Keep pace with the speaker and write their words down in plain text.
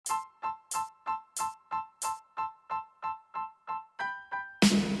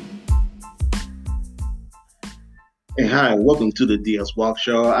Hey, hi, welcome to the DS Walk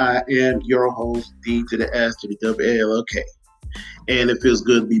Show. I am your host, D to the S to the WALK. And it feels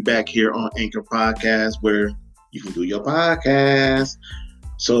good to be back here on Anchor Podcast where you can do your podcast.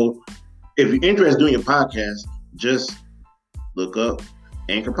 So if you're interested in doing your podcast, just look up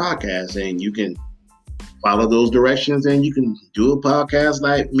Anchor Podcast and you can follow those directions and you can do a podcast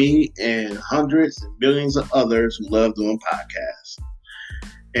like me and hundreds and millions of others who love doing podcasts.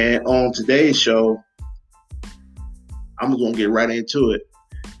 And on today's show, I'm going to get right into it.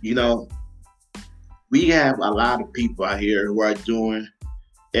 You know, we have a lot of people out here who are doing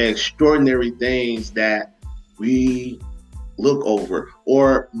extraordinary things that we look over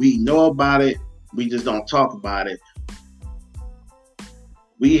or we know about it, we just don't talk about it.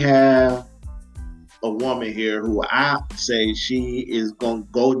 We have a woman here who I say she is going to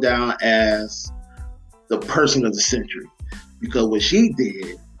go down as the person of the century because what she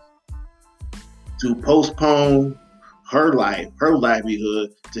did to postpone her life, her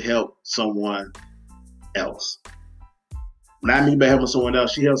livelihood to help someone else. When I mean by helping someone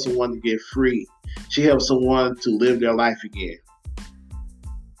else, she helps someone to get free. She helps someone to live their life again.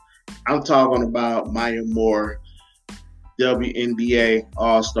 I'm talking about Mya Moore, WNBA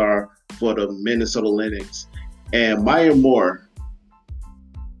All-Star for the Minnesota Lynx. And Mya Moore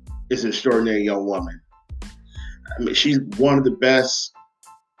is an extraordinary young woman. I mean, she's one of the best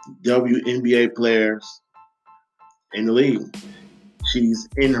WNBA players in the league. She's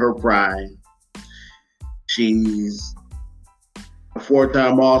in her prime. She's a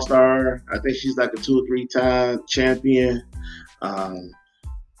four-time All-Star. I think she's like a 2 or 3-time champion.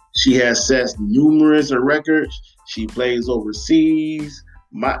 She has set numerous records. She plays overseas.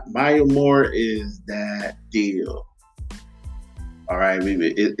 Mya Moore is that deal. All right,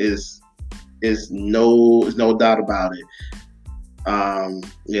 it's no doubt about it.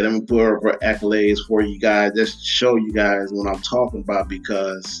 Let me put her accolades for you guys. Just show you guys what I'm talking about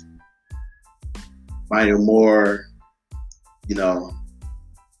because Mya Moore, you know,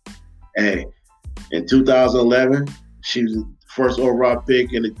 hey, in 2011, she was the first overall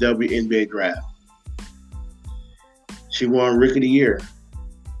pick in the WNBA draft. She won Rookie of the Year.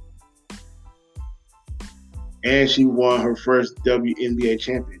 And she won her first WNBA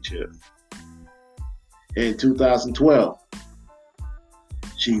championship. In 2012,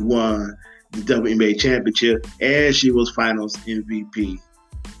 she won the WNBA championship and she was finals MVP.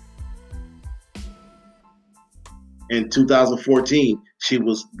 In 2014, she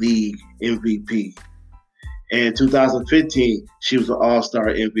was league MVP. In 2015, she was an All-Star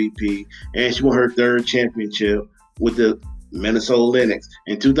MVP, and she won her third championship with the Minnesota Lynx.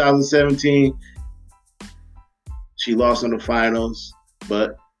 In 2017, she lost in the finals,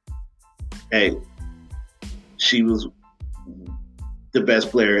 but hey, she was the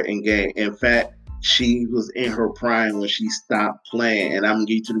best player in game. In fact, she was in her prime when she stopped playing, and I'm gonna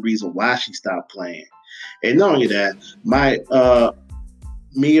get you to the reason why she stopped playing. And not only that,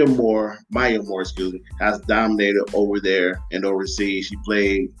 Mya Moore, has dominated over there and overseas.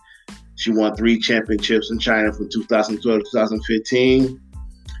 She won 3 championships in China from 2012 to 2015.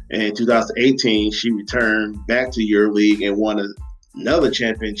 And in 2018, she returned back to EuroLeague and won another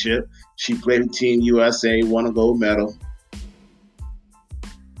championship. She played with Team USA, won a gold medal.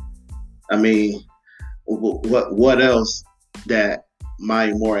 I mean, what else that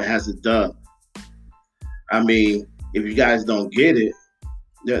Mya Moore hasn't done? I mean, if you guys don't get it,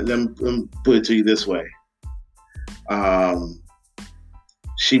 let me put it to you this way.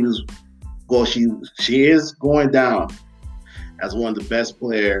 She is going down as one of the best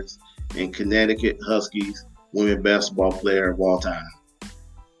players in Connecticut Huskies women basketball player of all time.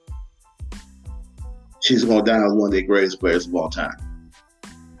 She's going down as one of the greatest players of all time.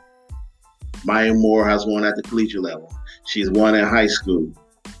 Mya Moore has won at the collegiate level. She's won in high school.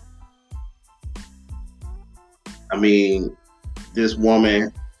 I mean, this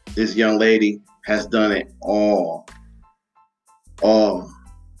young lady has done it all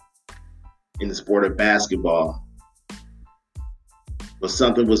in the sport of basketball. But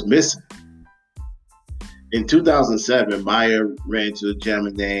something was missing. In 2007, Mya ran into a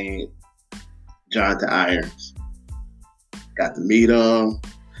gentleman named Jonathan Irons. Got to meet him.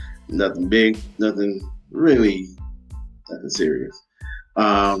 Nothing big, nothing serious.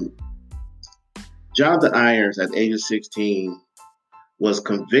 Jonathan Irons, at the age of 16, was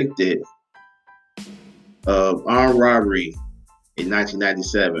convicted of armed robbery in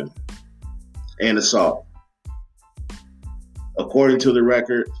 1997 and assault. According to the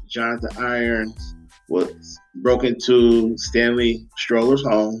record, Jonathan Irons broke into Stanley Stroller's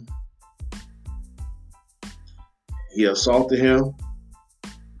home. He assaulted him.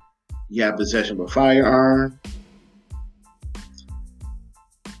 He had possession of a firearm.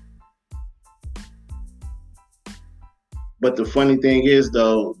 But the funny thing is,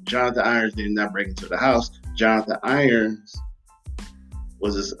 though, Jonathan Irons did not break into the house. Jonathan Irons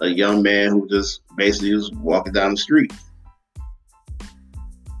was just a young man who just basically was walking down the street.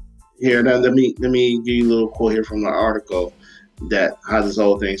 Here, now let me give you a little quote here from the article that how this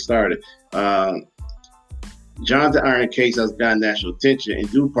whole thing started. Jonathan Irons' case has gotten national attention in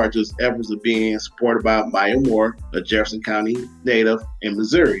due part to his efforts of being supported by Mya Moore, a Jefferson County native in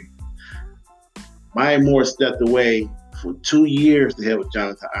Missouri. Mya Moore stepped away for 2 years to help with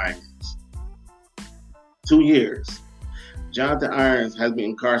Jonathan Irons. 2 years. Jonathan Irons has been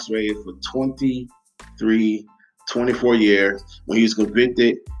incarcerated for 24 years when he was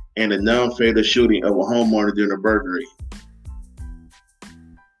convicted in a non-fatal shooting of a homeowner during a burglary.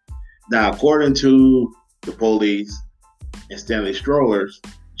 Now, according to the police and Stanley Strollers,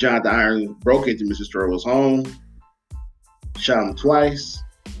 Jonathan Irons broke into Mr. Stroller's home, shot him twice,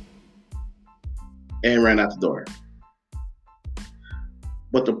 and ran out the door.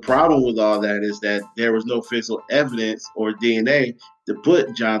 But the problem with all that is that there was no physical evidence or DNA to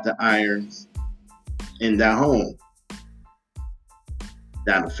put Jonathan Irons in that home.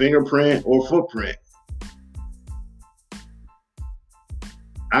 Not a fingerprint or footprint.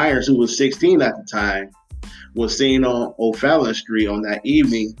 Irons, who was 16 at the time, was seen on O'Fallon Street on that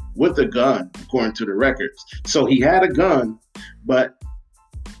evening with a gun, according to the records. So he had a gun, but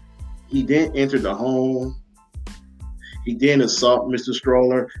he didn't enter the home. He didn't assault Mr.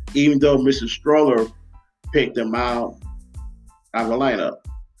 Stroller, even though Mr. Stroller picked him out of the lineup.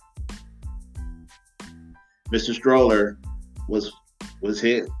 Mr. Stroller was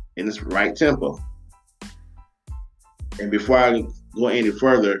hit in his right temple. And before I go any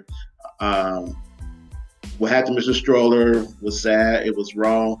further, what happened to Mr. Stroller was sad. It was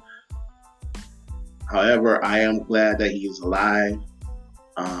wrong. However, I am glad that he is alive.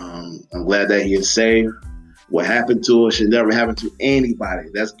 I'm glad that he is safe. What happened to us should never happen to anybody.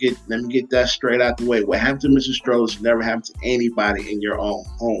 Let me get that straight out the way. What happened to Mr. Stroller should never happen to anybody in your own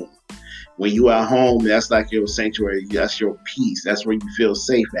home. When you are home, that's like your sanctuary. That's your peace. That's where you feel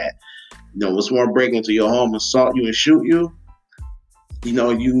safe at. When someone break into your home, assault you, and shoot you,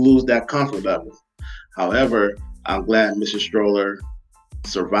 you lose that comfort level. However, I'm glad Mr. Stroller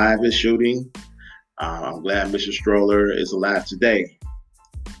survived his shooting. I'm glad Mr. Stroller is alive today.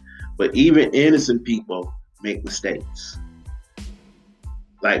 But even innocent people make mistakes,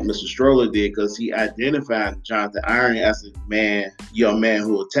 like Mr. Stroller did, because he identified Jonathan Irons as a young man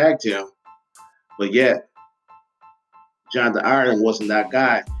who attacked him. But yet, Jonathan Irons wasn't that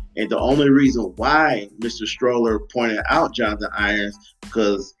guy. And the only reason why Mr. Stroller pointed out Jonathan Irons,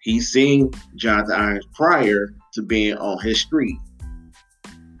 because he seen Jonathan Irons prior to being on his street.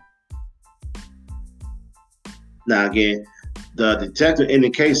 Now again, the detective in the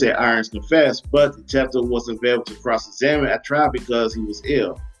case said Irons confessed, but the detective wasn't available to cross-examine at trial because he was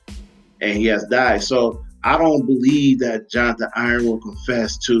ill and he has died. So I don't believe that Jonathan Irons will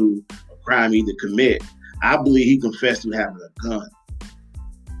confess to a crime he did commit. I believe he confessed to having a gun.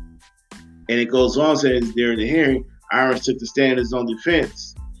 And it goes on, says during the hearing, Irons took the stand in his own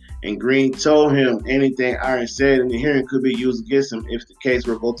defense. And Green told him anything Irons said in the hearing could be used against him if the case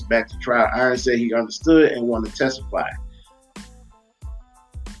were voted back to trial. Irons said he understood and wanted to testify.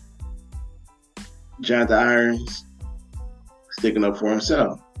 Jonathan Irons sticking up for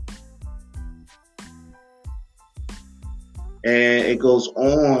himself. And it goes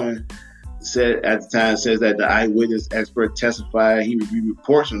on, said at the time, says that the eyewitness expert testified he reviewed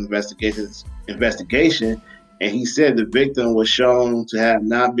reports from the investigation, and he said the victim was shown to have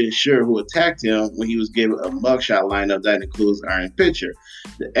not been sure who attacked him when he was given a mugshot lineup that includes Irons' picture.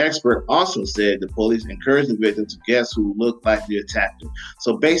 The expert also said the police encouraged the victim to guess who looked like the attacker.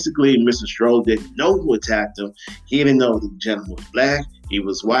 So basically, Mr. Stroll didn't know who attacked him. He didn't know the gentleman was black, he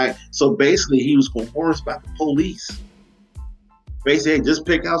was white. So basically, he was coerced by the police. Basically, just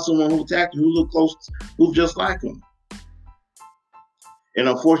pick out someone who attacked him, who looked close, who just like him. And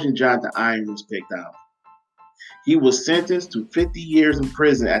unfortunately, Jonathan Irons was picked out. He was sentenced to 50 years in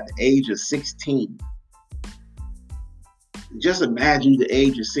prison at the age of 16. Just imagine the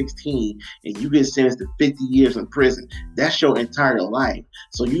age of 16 and you get sentenced to 50 years in prison. That's your entire life.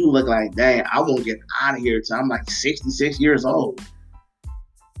 So you look like, dang, I won't get out of here until I'm like 66 years old.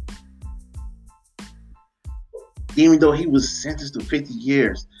 Even though he was sentenced to 50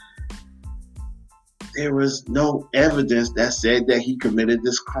 years, there was no evidence that said that he committed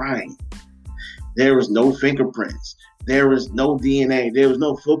this crime. There was no fingerprints. There was no DNA. There was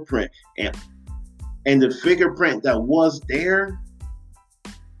no footprint. And the fingerprint that was there,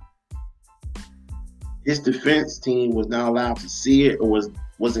 his defense team was not allowed to see it or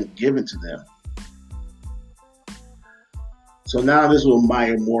wasn't given to them. So now this is where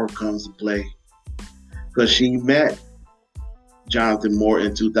Mya Moore comes to play. Because she met Jonathan Moore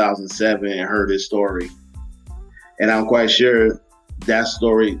in 2007 and heard his story. And I'm quite sure that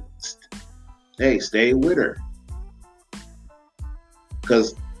story, hey, stayed with her.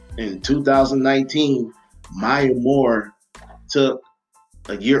 Because in 2019, Mya Moore took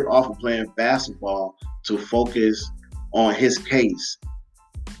a year off of playing basketball to focus on his case.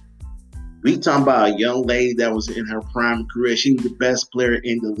 We talking about a young lady that was in her prime career. She was the best player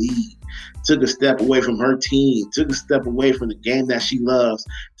in the league. Took a step away from her team. Took a step away from the game that she loves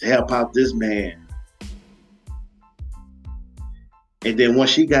to help out this man. And then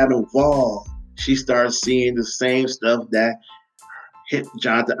once she got involved, she started seeing the same stuff that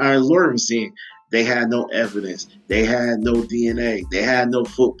Jonathan Irons Lord was seeing. They had no evidence. They had no DNA. They had no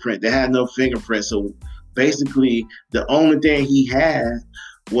footprint. They had no fingerprint. So basically, the only thing he had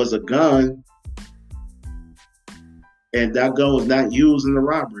was a gun, and that gun was not used in the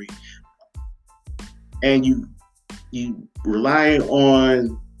robbery. And you rely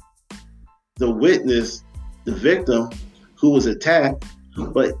on the witness, the victim, who was attacked,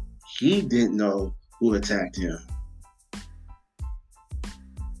 but he didn't know who attacked him.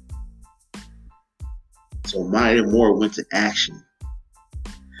 So Mya Moore went to action.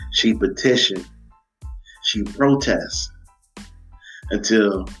 She petitioned. She protested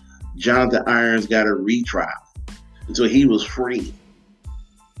until Jonathan Irons got a retrial, until he was free.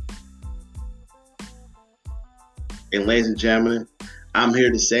 And ladies and gentlemen, I'm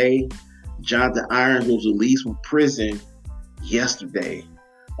here to say Jonathan Irons was released from prison yesterday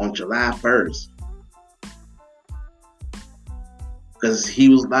on July 1st. Because he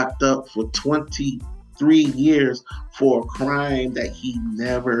was locked up for 23 years for a crime that he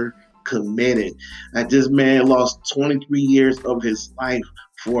never committed. Like, this man lost 23 years of his life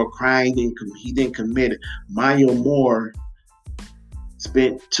for a crime he didn't commit. Mya Moore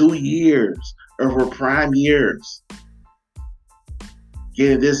spent 2 years of her prime years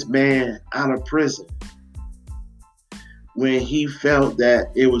getting this man out of prison when he felt that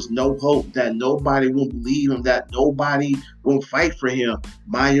it was no hope, that nobody would believe him, that nobody would fight for him.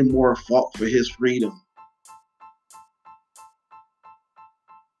 Mya Moore fought for his freedom.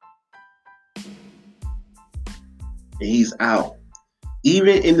 And he's out.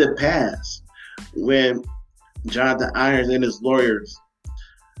 Even in the past, when Jonathan Irons and his lawyers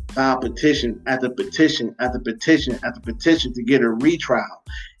filed petition after petition after petition after petition to get a retrial,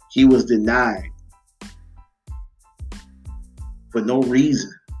 he was denied for no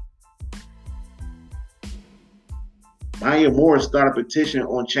reason. Mya Moore started a petition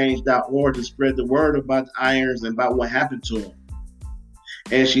on change.org to spread the word about Irons and about what happened to him.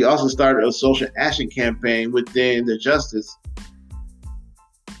 And she also started a social action campaign within the justice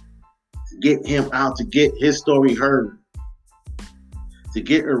to get him out, to get his story heard, to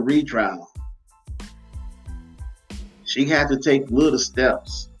get a retrial. She had to take little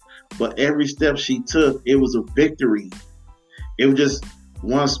steps, but every step she took, it was a victory. It was just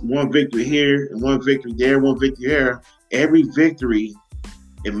one victory here and one victory there, one victory here. Every victory,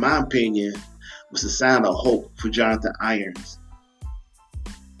 in my opinion, was a sign of hope for Jonathan Irons.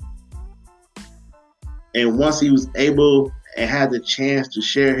 And once he was able and had the chance to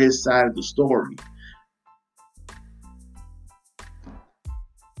share his side of the story,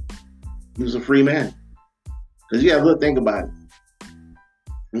 he was a free man. Because you got to think about it.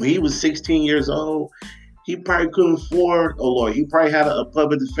 When he was 16 years old, he probably couldn't afford a lawyer. He probably had a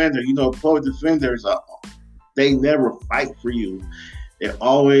public defender. You know, public defenders, they never fight for you. They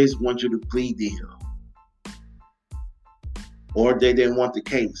always want you to plead deal. Or they didn't want the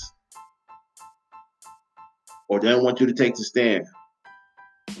case. Or they don't want you to take the stand.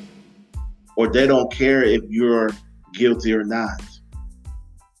 Or they don't care if you're guilty or not.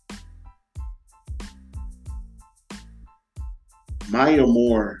 Mya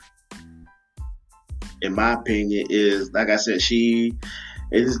Moore, in my opinion, is, like I said,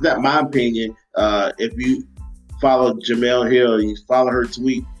 it's not my opinion. If you follow Jemele Hill, you follow her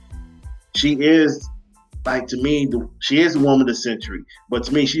tweet, she is, like, to me, she is the woman of the century. But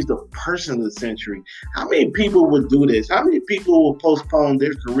to me, she's the person of the century. How many people would do this? How many people will postpone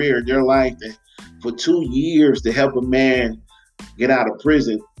their career, their life, for 2 years to help a man get out of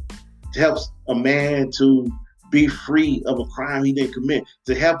prison, to help a man to be free of a crime he didn't commit,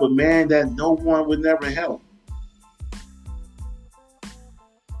 to help a man that no one would never help?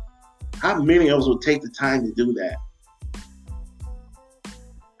 How many of us would take the time to do that?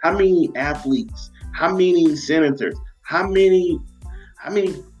 How many athletes? How many senators? How many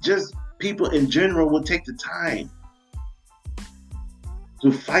just people in general would take the time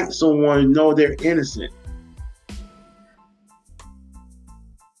to fight someone and know they're innocent?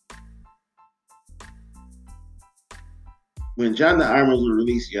 When Jonathan Irons was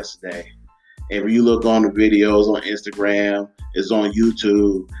released yesterday, and when you look on the videos on Instagram, it's on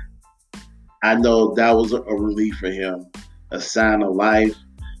YouTube, I know that was a relief for him, a sign of life,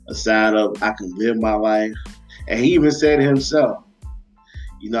 a sign of I can live my life. And he even said it himself,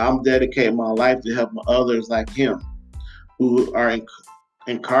 I'm dedicating my life to help others like him who are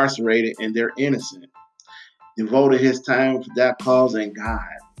incarcerated and they're innocent. Devoted his time for that cause and God.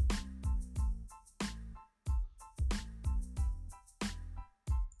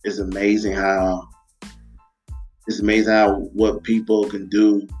 It's amazing how what people can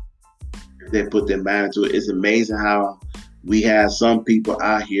do if they put their mind into it. It's amazing how we have some people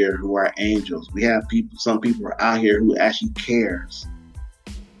out here who are angels. We have some people are out here who actually cares.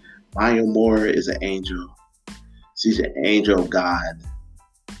 Mya Moore is an angel. She's an angel of God.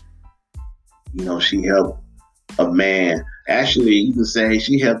 She helped a man. Actually, you can say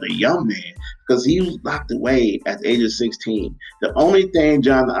she helped a young man because he was locked away at the age of 16. The only thing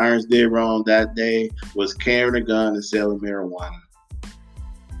Jonathan Irons did wrong that day was carrying a gun and selling marijuana.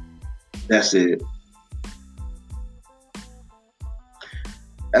 That's it.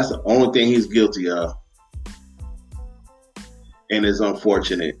 That's the only thing he's guilty of. And it's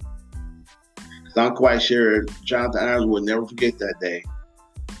unfortunate. Because I'm quite sure Jonathan Irons will never forget that day.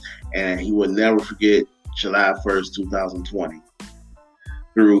 And he will never forget July 1st, 2020.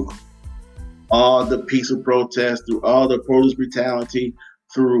 Through all the peaceful protests, through all the police brutality,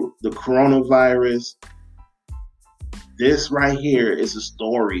 through the coronavirus, this right here is a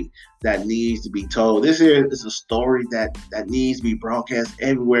story that needs to be told. This here is a story that needs to be broadcast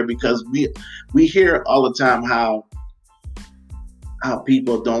everywhere because we hear all the time how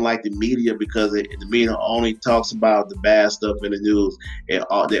people don't like the media because the media only talks about the bad stuff in the news.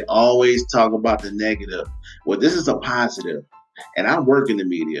 They always talk about the negative. Well, this is a positive, and I work in the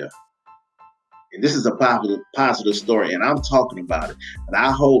media. And this is a positive story, and I'm talking about it. And I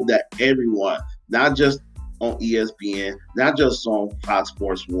hope that everyone, not just on ESPN, not just on Fox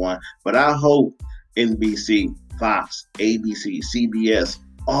Sports 1, but I hope NBC, Fox, ABC, CBS,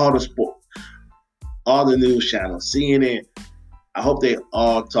 all the news channels, CNN, I hope they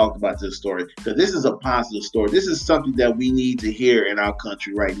all talk about this story because this is a positive story. This is something that we need to hear in our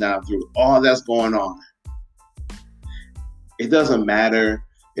country right now through all that's going on. It doesn't matter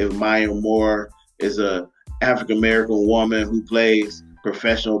if Mya Moore is an African American woman who plays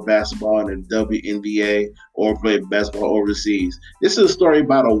professional basketball in the WNBA or play basketball overseas. This is a story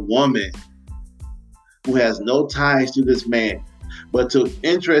about a woman who has no ties to this man, but took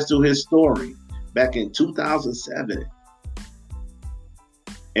interest to his story back in 2007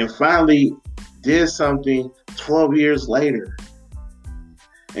 and finally did something 12 years later.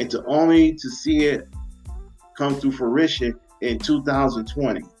 And to see it come to fruition in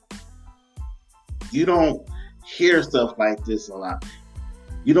 2020. You don't hear stuff like this a lot.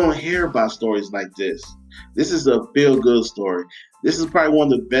 You don't hear about stories like this. This is a feel-good story. This is probably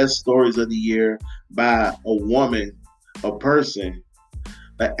one of the best stories of the year by a woman, a person,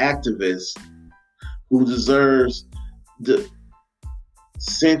 an activist who deserves the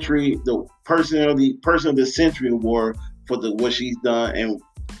person of the century award for what she's done and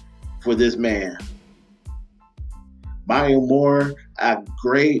for this man. Mya Moore, as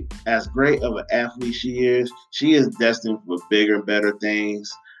great of an athlete she is destined for bigger and better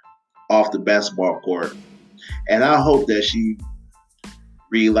things off the basketball court. And I hope that she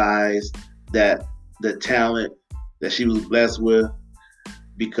realized that the talent that she was blessed with,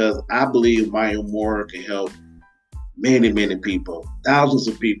 because I believe Mya Moore can help many, many people, thousands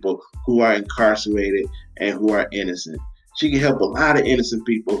of people who are incarcerated and who are innocent. She can help a lot of innocent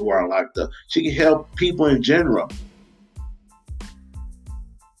people who are locked up. She can help people in general.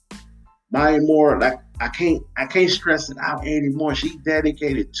 Mya Moore, I can't stress it out anymore. She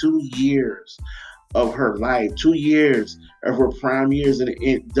dedicated 2 years of her life, 2 years of her prime years in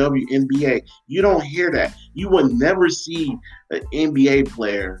the WNBA. You don't hear that. You will never see an NBA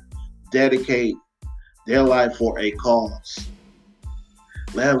player dedicate their life for a cause.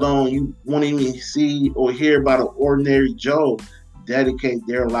 Let alone you won't even see or hear about an ordinary Joe dedicate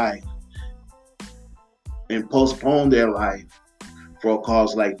their life and postpone their life for a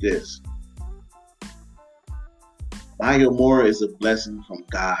cause like this. Mya Moore is a blessing from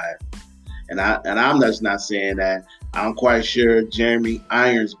God. And I'm just not saying that. I'm quite sure Jeremy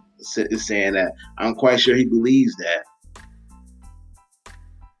Irons is saying that. I'm quite sure he believes that.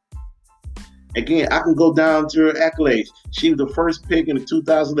 Again, I can go down to her accolades. She was the first pick in the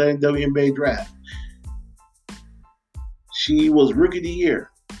 2011 WNBA draft. She was Rookie of the Year.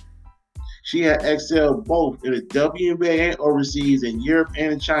 She had excelled both in the WNBA and overseas in Europe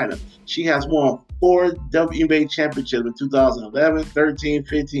and in China. She has won 4 WNBA championships in 2011, 13,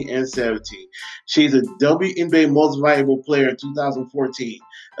 15, and 17. She's a WNBA Most Valuable Player in 2014,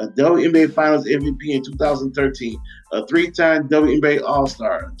 a WNBA Finals MVP in 2013, a 3-time WNBA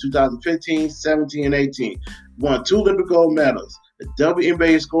All-Star in 2015, 17, and 18. Won 2 Olympic gold medals, a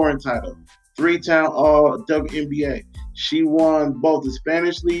WNBA scoring title, 3-time All-WNBA. She won both the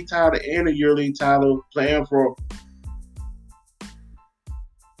Spanish League title and the EuroLeague title, playing for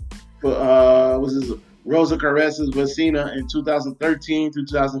Rosa Carreras Vecina in 2013 through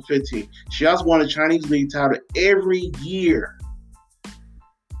 2015. She also won a Chinese League title every year.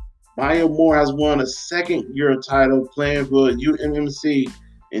 Mya Moore has won a second Euro title playing for UMMC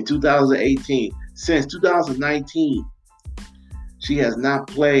in 2018. Since 2019, she has not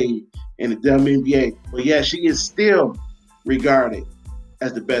played in the WNBA, but yet she is still regarded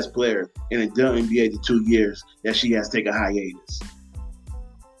as the best player in the WNBA the 2 years that she has taken hiatus.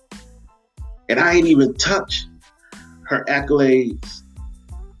 And I ain't even touched her accolades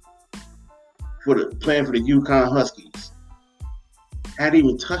for playing for the UConn Huskies. I hadn't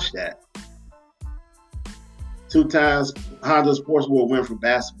even touched that. 2 times Honda Sports World win for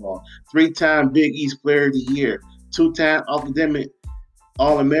basketball. 3-time Big East Player of the Year. 2-time Academic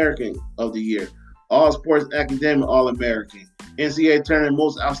All-American of the Year. All Sports Academic All-American. NCAA Tournament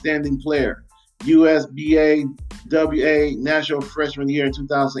Most Outstanding Player. USBA WA National Freshman of the Year in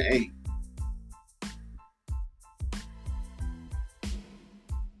 2008.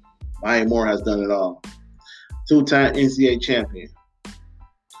 Mya Moore has done it all. 2-time NCAA champion.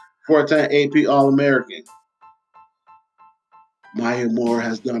 4-time AP All-American. Mya Moore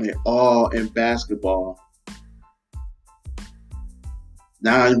has done it all in basketball.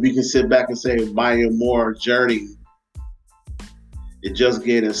 Now we can sit back and say Mya Moore's journey is just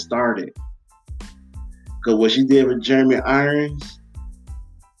getting started. Because what she did with Jeremy Irons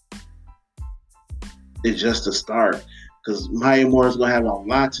is just a start. Because Mya Moore is going to have a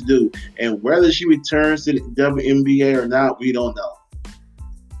lot to do. And whether she returns to the WNBA or not, we don't know.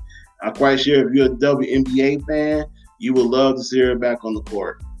 I'm quite sure if you're a WNBA fan, you would love to see her back on the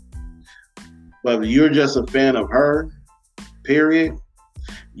court. But if you're just a fan of her, period,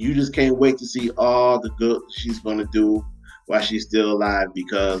 you just can't wait to see all the good she's going to do while she's still alive,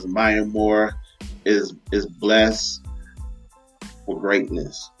 because Mya Moore is blessed for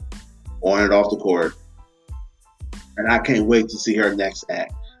greatness on and off the court. And I can't wait to see her next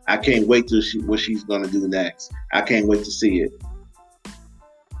act. I can't wait to see what she's going to do next. I can't wait to see it.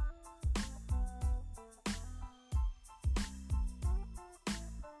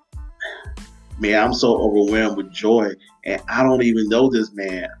 Man, I'm so overwhelmed with joy. And I don't even know this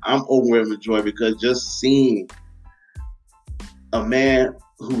man. I'm overwhelmed with joy because just seeing a man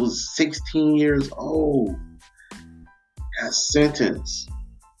who was 16 years old got sentenced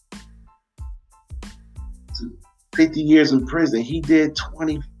to 50 years in prison. He did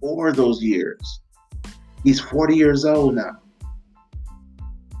 24 of those years. He's 40 years old now.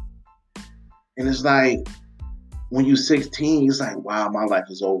 And it's like, when you're 16, it's like, wow, my life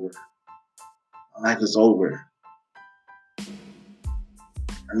is over. My life is over.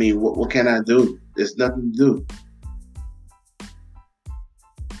 I mean, what can I do? There's nothing to do.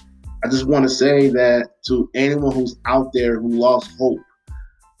 I just want to say that to anyone who's out there who lost hope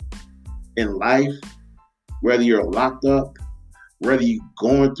in life, whether you're locked up, whether you're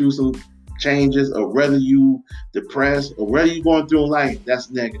going through some changes, or whether you depressed, or whether you're going through life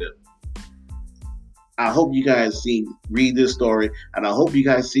that's negative. I hope you guys read this story, and I hope you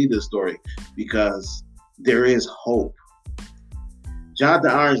guys see this story, because there is hope.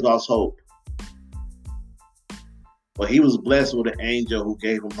 Jonathan Irons lost hope, but he was blessed with an angel who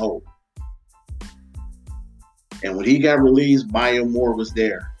gave him hope. And when he got released, Mya Moore was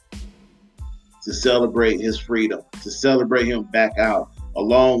there to celebrate his freedom, to celebrate him back out,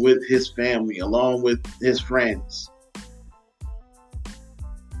 along with his family, along with his friends.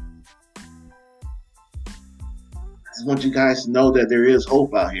 I just want you guys to know that there is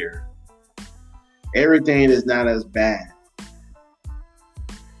hope out here. Everything is not as bad.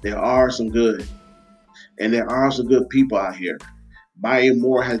 There are some good. And there are some good people out here. Mya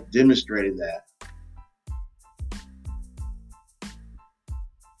Moore has demonstrated that.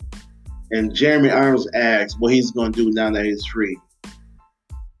 And Jeremy Irons asked what he's going to do now that he's free.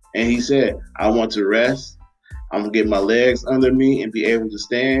 And he said, I want to rest. I'm going to get my legs under me and be able to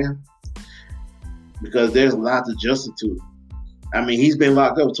stand. Because there's a lot to adjust to. I mean, he's been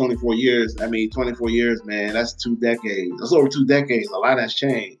locked up 24 years. 24 years, man, that's 2 decades. That's over 2 decades. A lot has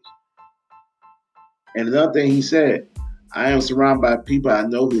changed. And another thing he said, I am surrounded by people I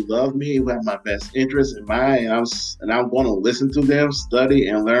know who love me, who have my best interests in mind, and I'm going to listen to them, study,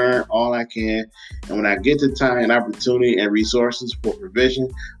 and learn all I can. And when I get the time and opportunity and resources for provision,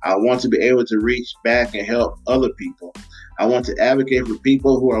 I want to be able to reach back and help other people. I want to advocate for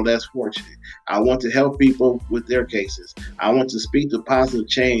people who are less fortunate. I want to help people with their cases. I want to speak to positive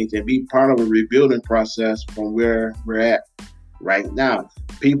change and be part of a rebuilding process from where we're at right now.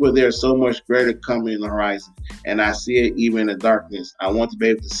 People, there's so much greater coming in the horizon, and I see it even in the darkness. I want to be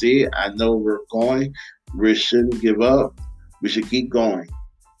able to see it. I know we're going. We shouldn't give up. We should keep going.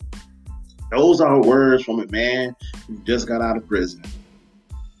 Those are words from a man who just got out of prison,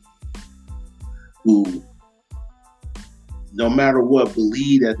 who, no matter what,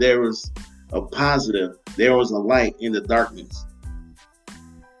 believed that there was a positive, there was a light in the darkness.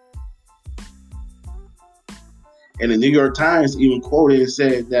 And the New York Times even quoted and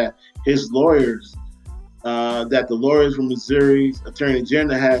said that his lawyers, that the lawyers from Missouri's Attorney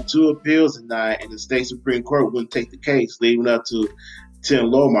General had two appeals denied, and the state Supreme Court wouldn't take the case, leaving up to Tim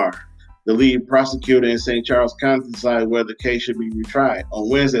Lomar, the lead prosecutor in St. Charles County, to decide whether the case should be retried. On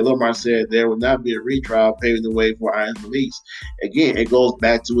Wednesday, Lomar said there will not be a retrial, paving the way for Iron's release. Again, it goes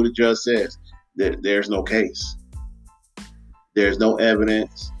back to what the judge says. There's no case. There's no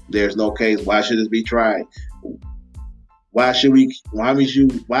evidence. There's no case. Why should this be tried? Why should we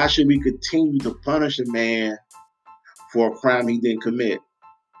continue to punish a man for a crime he didn't commit?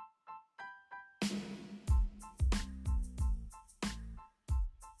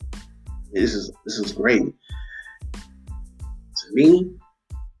 This is great. To me,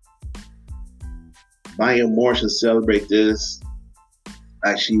 Mya Moore should celebrate this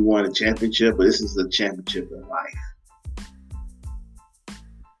like she won a championship, but this is a championship in life.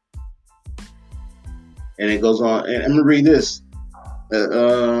 And it goes on, and I'm gonna read this.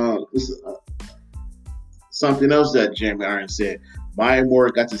 This is something else that Jeremy Irons said. Mya Moore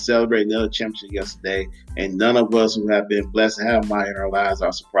got to celebrate another championship yesterday, and none of us who have been blessed to have Mya in our lives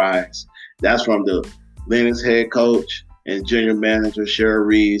are surprised. That's from the Lynx head coach and general manager Cheryl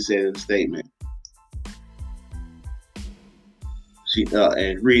Reeves said in a statement.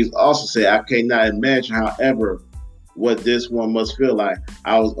 And Reeves also said, "I cannot imagine, however, what this one must feel like.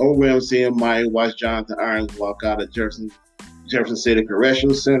 I was overwhelmed seeing Mya watch Jonathan Irons walk out of Jefferson City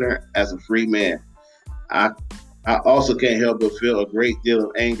Correctional Center as a free man. I also can't help but feel a great deal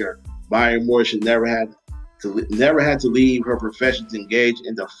of anger. Mya Moore should never had to leave her profession to engage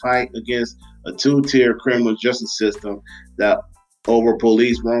in the fight against a two-tier criminal justice system that over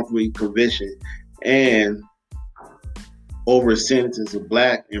police wrongfully conviction and over sentences of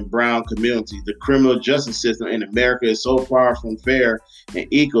black and brown communities. The criminal justice system in America is so far from fair and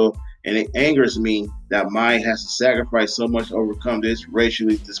equal, and it angers me that Mya has to sacrifice so much to overcome this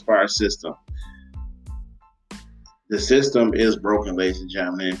racially disparate system." The system is broken, ladies and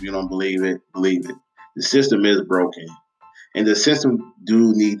gentlemen. If you don't believe it, believe it. The system is broken, and the system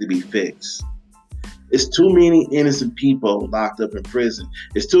do need to be fixed. It's too many innocent people locked up in prison.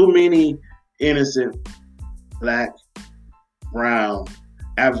 It's too many innocent black, brown,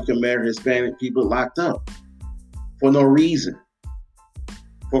 African American, Hispanic people locked up for no reason,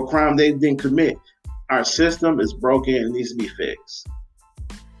 for a crime they didn't commit. Our system is broken and needs to be fixed.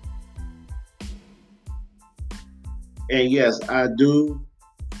 And yes, I do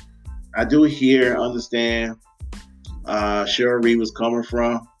hear, understand Cheryl Reed was coming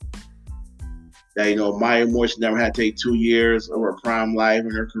from. That, Mya Moore should never had to take 2 years of her prime life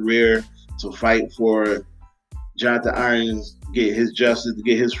in her career to fight for Jonathan Irons get his justice, to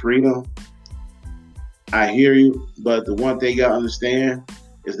get his freedom. I hear you, but the one thing you gotta understand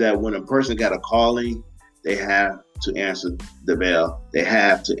is that when a person got a calling, they have to answer the bell. They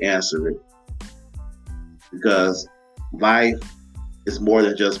have to answer it. Because life is more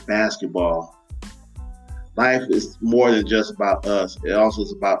than just basketball. Life is more than just about us. It also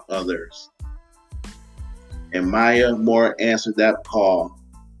is about others. And Mya Moore answered that call,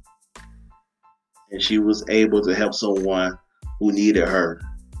 and she was able to help someone who needed her,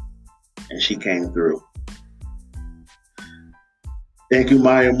 and she came through. Thank you,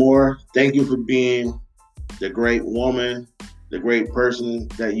 Mya Moore. Thank you for being the great woman, the great person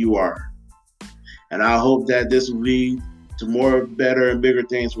that you are. And I hope that this will lead to more better and bigger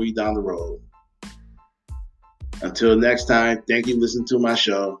things for you down the road. Until next time, thank you for listening to my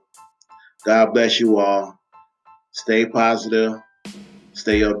show. God bless you all. Stay positive.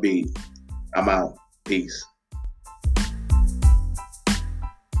 Stay upbeat. I'm out. Peace.